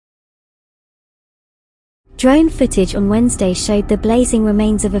Drone footage on Wednesday showed the blazing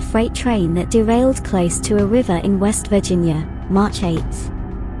remains of a freight train that derailed close to a river in West Virginia, March 8.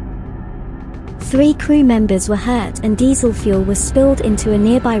 3 crew members were hurt and diesel fuel was spilled into a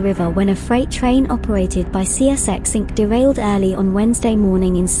nearby river when a freight train operated by CSX Inc. derailed early on Wednesday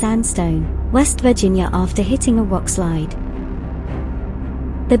morning in Sandstone, West Virginia after hitting a rockslide.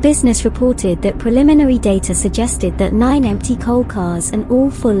 The business reported that preliminary data suggested that 9 empty coal cars and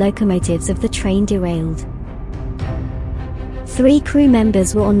all 4 locomotives of the train derailed. 3 crew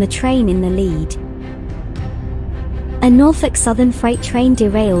members were on the train in the lead. A Norfolk Southern freight train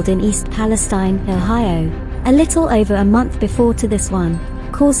derailed in East Palestine, Ohio, a little over a month before to this one,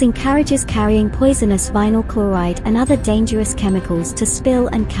 causing carriages carrying poisonous vinyl chloride and other dangerous chemicals to spill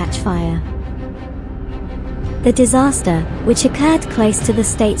and catch fire. The disaster, which occurred close to the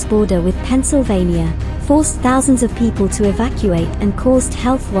state's border with Pennsylvania, forced thousands of people to evacuate and caused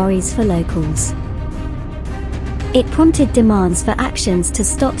health worries for locals. It prompted demands for actions to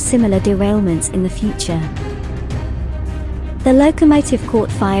stop similar derailments in the future. The locomotive caught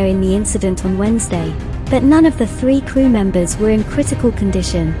fire in the incident on Wednesday, but none of the 3 crew members were in critical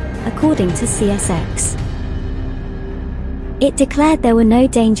condition, according to CSX. It declared there were no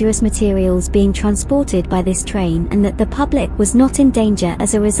dangerous materials being transported by this train and that the public was not in danger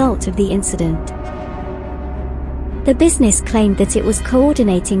as a result of the incident. The business claimed that it was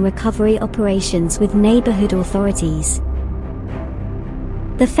coordinating recovery operations with neighborhood authorities.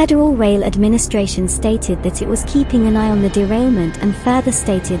 The Federal Rail Administration stated that it was keeping an eye on the derailment and further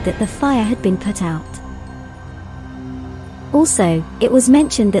stated that the fire had been put out. Also, it was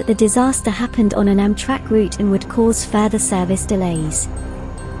mentioned that the disaster happened on an Amtrak route and would cause further service delays.